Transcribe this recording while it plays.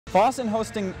Fosston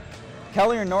hosting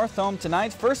Kelliher Northome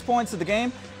tonight. First points of the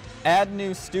game.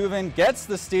 Adnew Steuven gets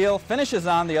the steal, finishes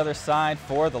on the other side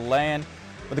for the lay-in.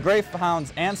 But the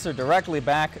Greyhounds answer directly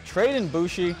back. Traden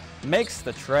Bushi makes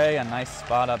the tray, a nice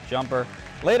spot-up jumper.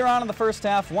 Later on in the first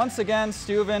half, once again,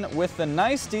 Steuven with the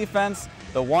nice defense,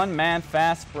 the one-man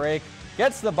fast break,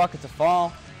 gets the bucket to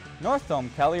fall. Northome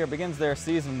Kelliher begins their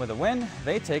season with a win.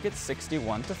 They take it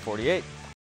 61-48.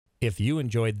 If you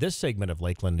enjoyed this segment of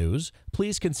Lakeland News,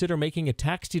 please consider making a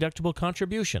tax-deductible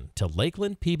contribution to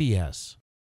Lakeland PBS.